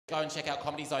Go and check out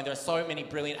Comedy Zone. There are so many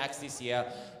brilliant acts this year.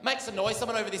 Make some noise.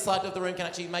 Someone over this side of the room can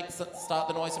actually start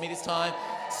the noise for me this time.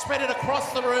 Spread it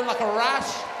across the room like a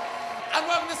rash. And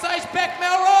welcome to the stage, Bec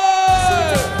Melrose!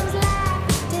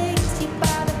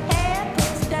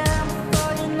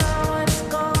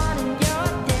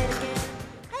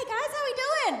 Hey guys, how we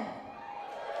doing?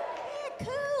 Yeah,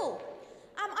 cool.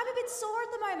 I'm a bit sore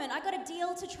at the moment. I got a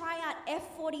deal to try out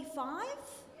F45.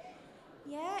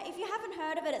 Yeah, if you haven't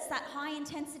heard of it, it's that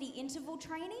high-intensity interval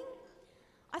training.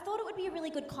 I thought it would be a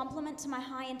really good complement to my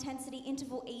high-intensity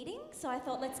interval eating, so I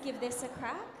thought, let's give this a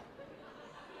crack.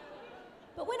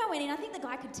 But when I went in, I think the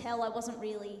guy could tell I wasn't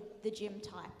really the gym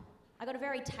type. I got a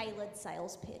very tailored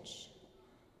sales pitch.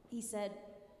 He said,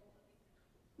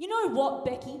 "You know what,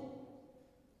 Becky?"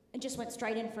 And just went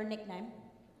straight in for a nickname.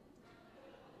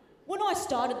 "When I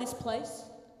started this place,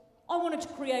 I wanted to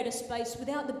create a space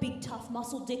without the big tough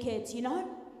muscle dickheads, you know?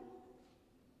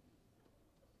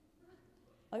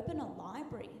 Open a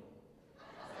library."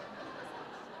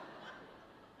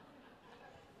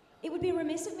 It would be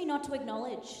remiss of me not to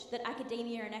acknowledge that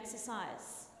academia and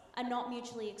exercise are not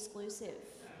mutually exclusive.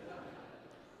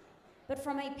 But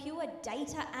from a pure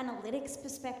data analytics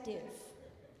perspective,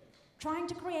 trying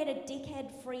to create a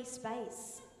dickhead-free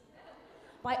space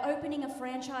by opening a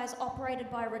franchise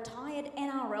operated by retired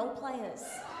NRL players.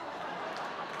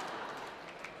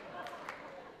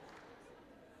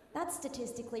 That's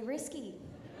statistically risky.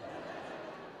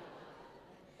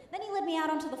 Then he led me out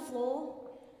onto the floor,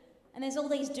 and there's all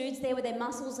these dudes there with their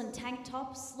muscles and tank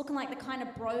tops, looking like the kind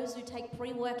of bros who take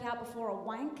pre-workout before a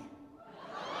wank.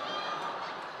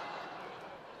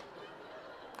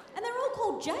 And they're all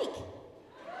called Jake.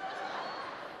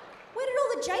 Where did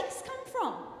all the Jakes come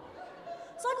from?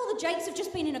 It's like all the Jakes have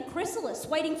just been in a chrysalis,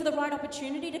 waiting for the right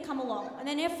opportunity to come along. And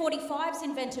then F45's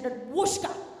invented and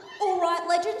whooshka. All right,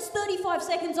 legends, 35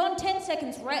 seconds on, 10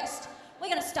 seconds rest. We're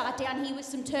gonna start down here with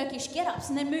some Turkish get-ups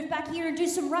and then move back here and do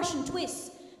some Russian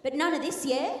twists. But none of this,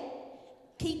 yeah?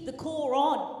 Keep the core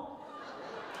on.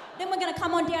 Then we're gonna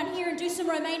come on down here and do some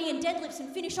Romanian deadlifts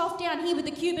and finish off down here with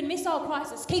the Cuban Missile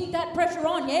Crisis. Keep that pressure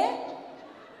on, yeah?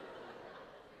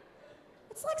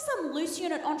 It's like some loose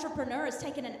unit entrepreneur has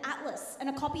taken an atlas and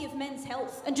a copy of Men's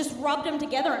Health and just rubbed them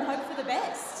together and hoped for the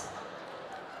best.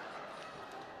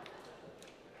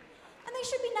 And they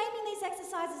should be naming these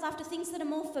exercises after things that are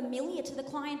more familiar to the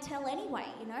clientele anyway,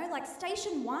 you know? Like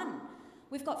Station 1,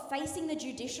 we've got facing the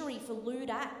judiciary for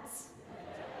lewd acts.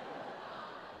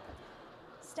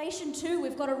 Station 2,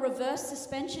 we've got a reverse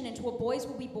suspension into a boys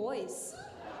will be boys.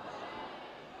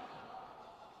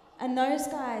 And those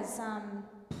guys,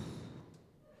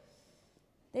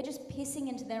 they're just pissing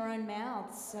into their own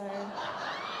mouths, so...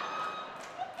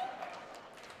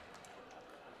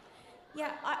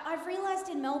 Yeah, I've realised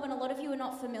in Melbourne a lot of you are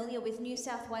not familiar with New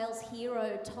South Wales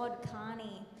hero Todd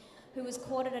Carney, who was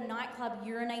caught at a nightclub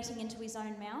urinating into his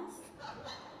own mouth.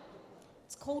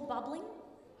 It's called bubbling.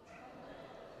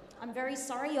 I'm very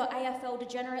sorry your AFL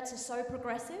degenerates are so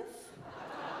progressive.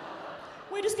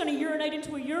 We're just going to urinate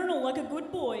into a urinal like a good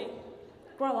boy.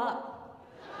 Grow up.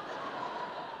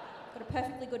 Got a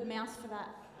perfectly good mouth for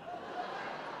that.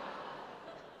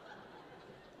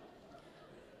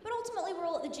 But ultimately, we're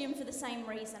all at the gym for the same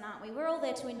reason, aren't we? We're all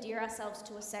there to endear ourselves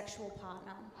to a sexual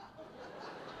partner.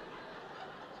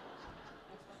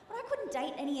 But I couldn't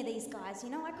date any of these guys, you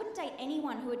know? I couldn't date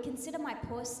anyone who would consider my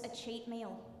puss a cheat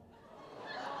meal.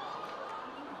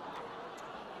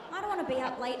 I don't want to be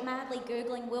up late madly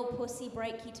Googling, will pussy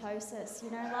break ketosis?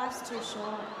 You know, life's too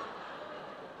short.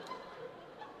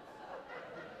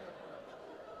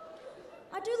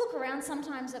 I do look around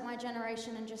sometimes at my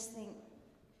generation and just think,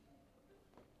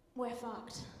 we're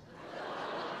fucked.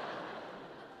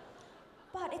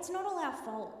 But it's not all our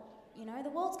fault, you know? The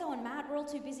world's going mad, we're all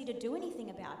too busy to do anything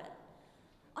about it.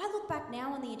 I look back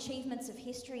now on the achievements of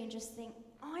history and just think,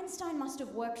 Einstein must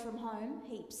have worked from home,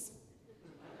 heaps.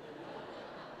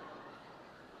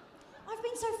 I've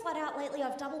been so flat out lately,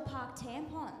 I've double parked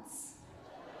tampons.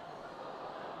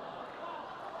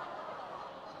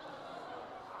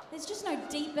 There's just no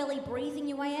deep belly breathing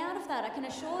your way out of that, I can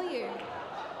assure you.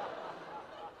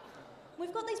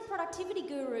 We've got these productivity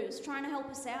gurus trying to help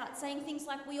us out, saying things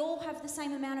like, we all have the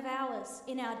same amount of hours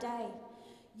in our day.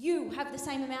 You have the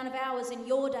same amount of hours in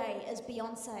your day as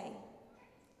Beyonce.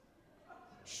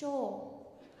 Sure.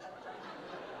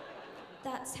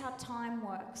 That's how time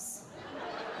works.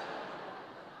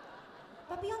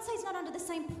 But Beyonce's not under the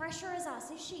same pressure as us,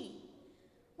 is she?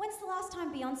 When's the last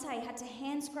time Beyonce had to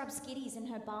hand scrub skitties in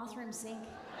her bathroom sink?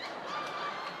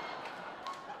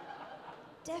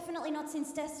 Definitely not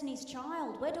since Destiny's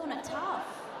Child. We're doing it tough.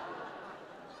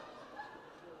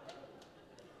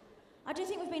 I do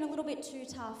think we've been a little bit too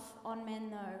tough on men,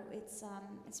 though.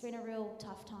 It's been a real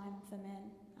tough time for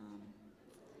men.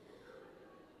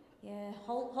 Yeah,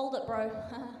 hold it, bro.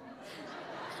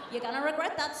 You're gonna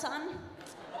regret that, son.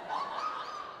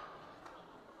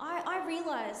 I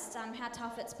realised how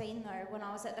tough it's been, though, when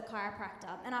I was at the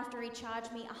chiropractor, and after he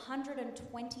charged me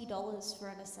 $120 for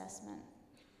an assessment.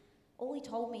 All he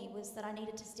told me was that I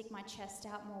needed to stick my chest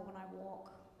out more when I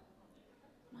walk.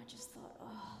 And I just thought,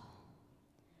 oh.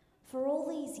 For all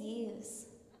these years,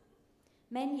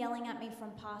 men yelling at me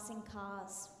from passing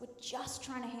cars were just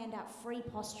trying to hand out free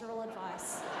postural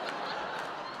advice.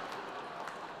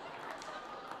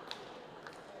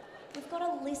 We've got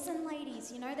to listen,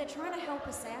 ladies, you know, they're trying to help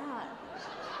us out.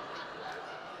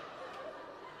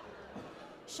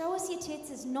 Show us your tits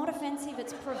is not offensive,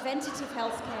 it's preventative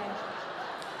healthcare.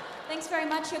 Thanks very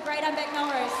much, you're great, I'm Bec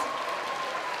Melrose.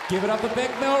 Give it up for Bec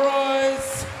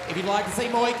Melrose. If you'd like to see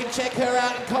more, you can check her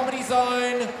out in Comedy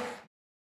Zone.